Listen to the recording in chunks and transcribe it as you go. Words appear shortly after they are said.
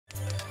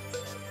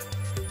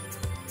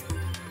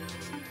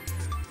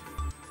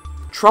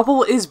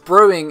Trouble is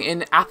brewing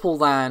in Apple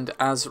land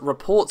as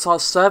reports are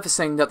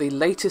surfacing that the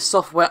latest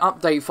software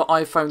update for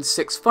iPhone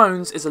 6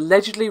 phones is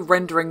allegedly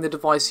rendering the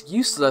device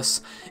useless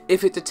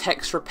if it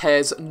detects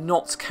repairs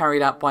not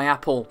carried out by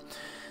Apple.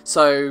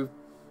 So,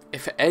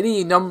 if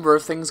any number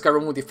of things go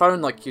wrong with your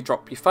phone, like you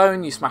drop your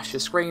phone, you smash your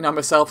screen, I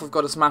myself have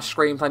got a smashed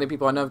screen, plenty of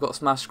people I know have got a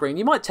smashed screen,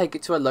 you might take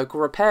it to a local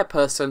repair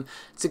person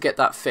to get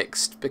that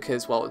fixed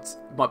because, well, it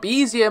might be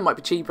easier, it might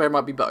be cheaper, it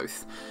might be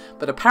both.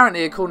 But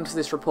apparently, according to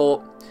this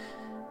report,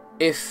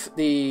 if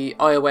the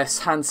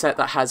iOS handset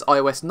that has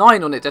iOS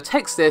 9 on it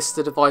detects this,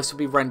 the device will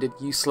be rendered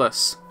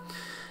useless.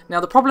 Now,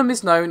 the problem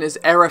is known as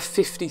Error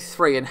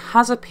 53 and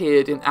has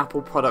appeared in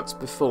Apple products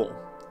before.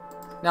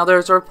 Now, there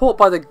is a report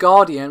by The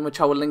Guardian,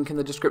 which I will link in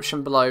the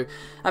description below,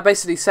 that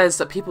basically says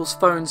that people's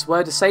phones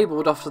were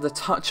disabled after the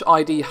Touch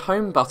ID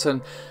home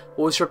button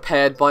was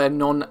repaired by a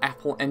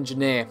non-Apple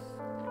engineer.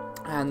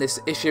 And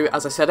this issue,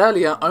 as I said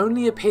earlier,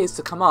 only appears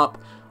to come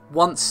up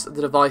once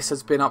the device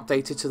has been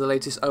updated to the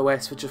latest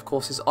OS, which of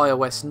course is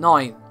iOS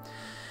 9.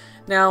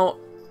 Now,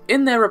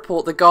 in their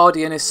report, The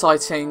Guardian is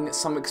citing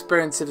some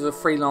experiences of a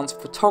freelance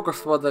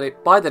photographer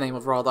by the name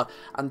of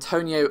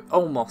Antonio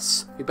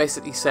Olmos, who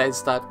basically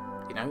says that,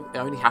 it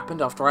only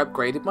happened after I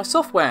upgraded my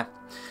software.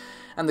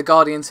 And The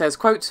Guardian says,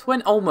 quote,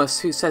 when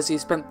Olmos, who says he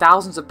spent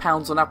thousands of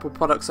pounds on Apple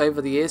products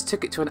over the years,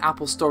 took it to an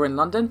Apple store in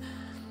London,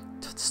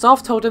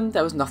 staff told him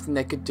there was nothing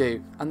they could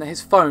do, and that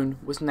his phone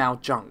was now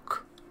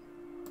junk.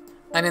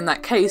 And in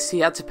that case, he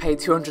had to pay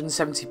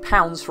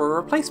 £270 for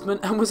a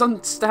replacement and was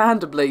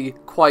understandably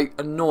quite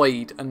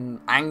annoyed and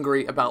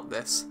angry about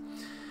this.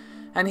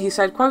 And he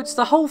said, quotes,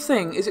 the whole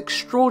thing is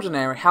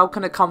extraordinary. How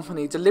can a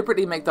company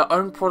deliberately make their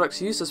own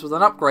products useless with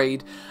an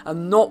upgrade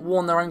and not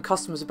warn their own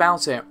customers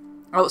about it?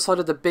 Outside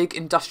of the big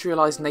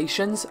industrialised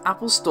nations,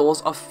 Apple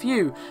stores are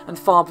few and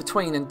far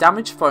between, and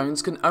damaged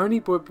phones can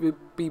only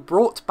be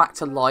brought back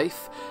to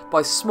life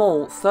by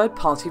small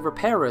third-party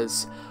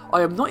repairers.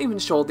 I am not even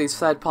sure these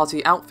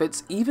third-party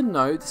outfits even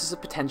know this is a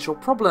potential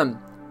problem.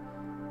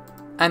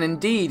 And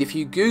indeed, if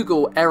you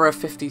Google Error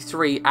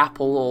 53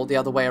 Apple or the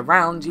other way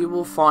around, you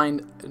will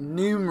find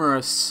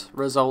numerous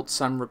results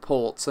and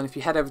reports. And if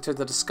you head over to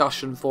the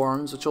discussion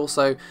forums, which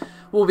also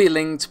will be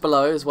linked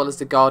below, as well as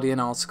the Guardian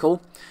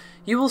article,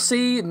 you will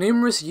see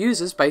numerous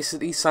users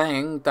basically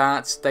saying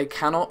that they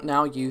cannot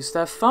now use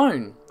their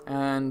phone.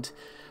 And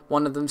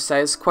one of them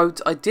says,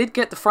 quote, I did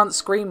get the front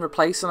screen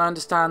replaced and I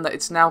understand that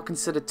it's now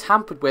considered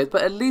tampered with,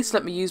 but at least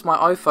let me use my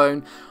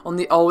iPhone on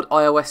the old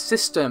iOS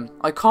system.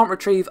 I can't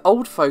retrieve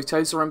old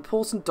photos or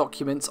important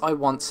documents I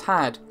once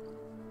had.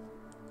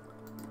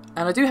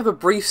 And I do have a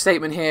brief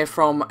statement here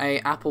from a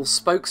Apple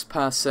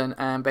spokesperson,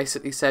 and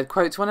basically said,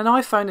 quote, when an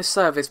iPhone is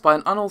serviced by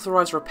an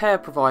unauthorized repair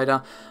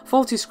provider,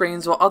 faulty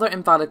screens or other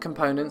invalid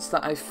components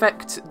that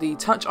affect the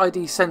Touch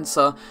ID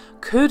sensor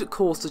could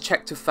cause the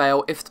check to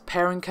fail if the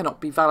pairing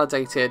cannot be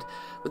validated.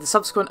 With the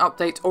subsequent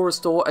update or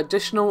restore,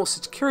 additional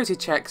security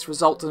checks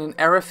result in an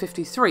Error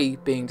 53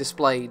 being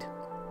displayed.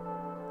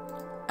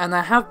 And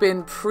there have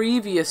been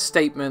previous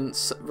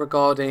statements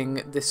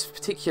regarding this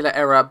particular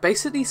error,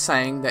 basically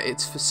saying that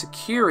it's for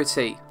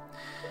security.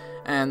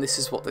 And this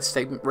is what this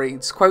statement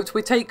reads, quote,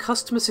 we take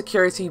customer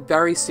security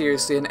very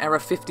seriously, and Error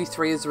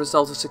 53 is the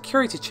result of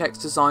security checks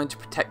designed to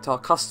protect our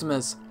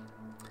customers.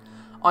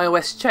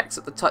 iOS checks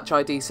that the Touch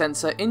ID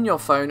sensor in your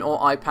phone or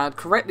iPad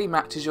correctly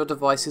matches your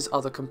device's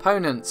other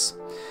components.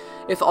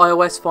 If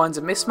iOS finds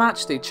a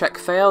mismatch, the check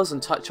fails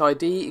and Touch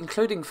ID,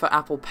 including for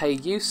Apple Pay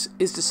use,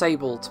 is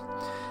disabled.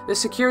 This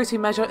security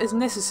measure is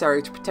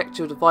necessary to protect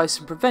your device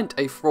and prevent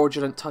a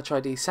fraudulent Touch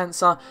ID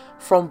sensor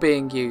from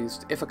being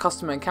used. If a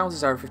customer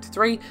encounters Error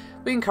 53,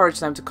 we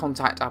encourage them to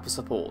contact Apple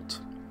support.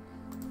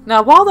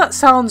 Now, while that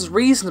sounds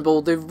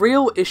reasonable, the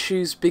real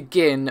issues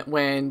begin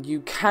when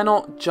you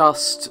cannot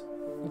just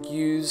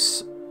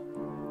use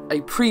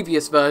a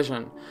previous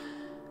version.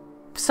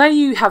 Say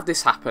you have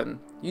this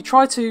happen. You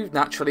try to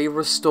naturally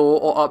restore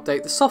or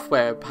update the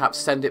software, perhaps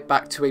send it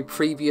back to a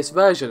previous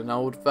version, an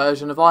old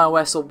version of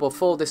iOS or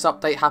before this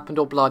update happened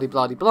or blah de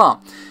blah de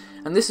blah.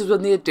 And this is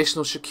when the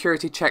additional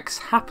security checks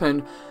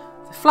happen,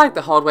 flag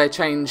the hardware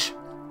change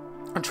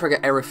and trigger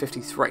Error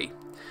 53.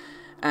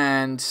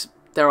 And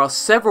there are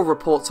several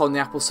reports on the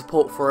Apple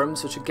support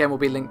forums, which again will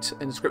be linked in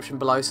the description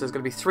below, so there's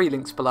going to be 3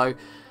 links below,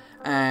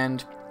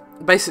 and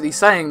basically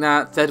saying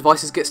that their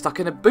devices get stuck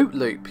in a boot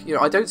loop.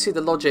 I don't see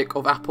the logic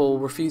of Apple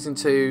refusing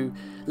to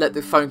let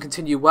the phone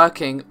continue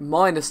working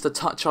minus the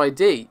Touch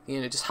ID.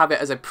 Just have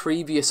it as a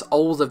previous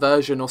older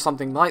version or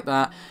something like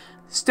that.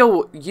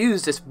 Still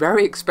use this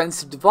very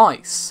expensive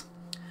device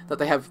that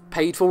they have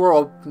paid for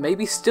or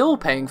maybe still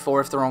paying for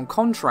if they're on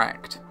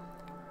contract.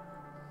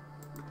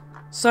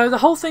 So the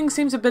whole thing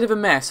seems a bit of a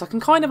mess. I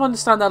can kind of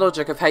understand that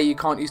logic of, hey, you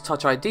can't use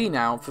Touch ID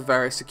now for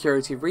various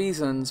security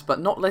reasons, but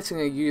not letting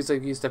a user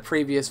use their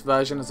previous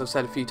version, as I've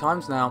said a few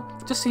times now,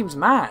 just seems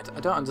mad. I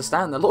don't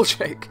understand the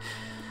logic.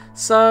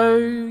 So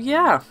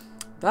yeah,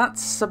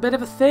 that's a bit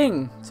of a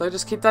thing. So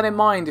just keep that in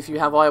mind if you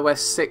have iOS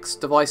 6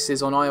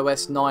 devices on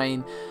iOS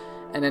 9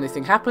 and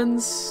anything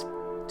happens.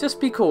 just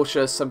be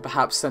cautious and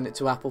perhaps send it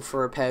to Apple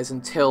for repairs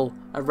until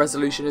a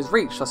resolution is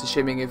reached, that's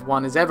assuming if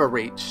one is ever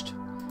reached.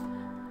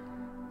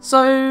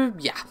 So,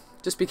 yeah,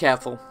 just be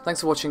careful.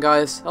 Thanks for watching,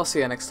 guys. I'll see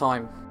you next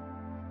time.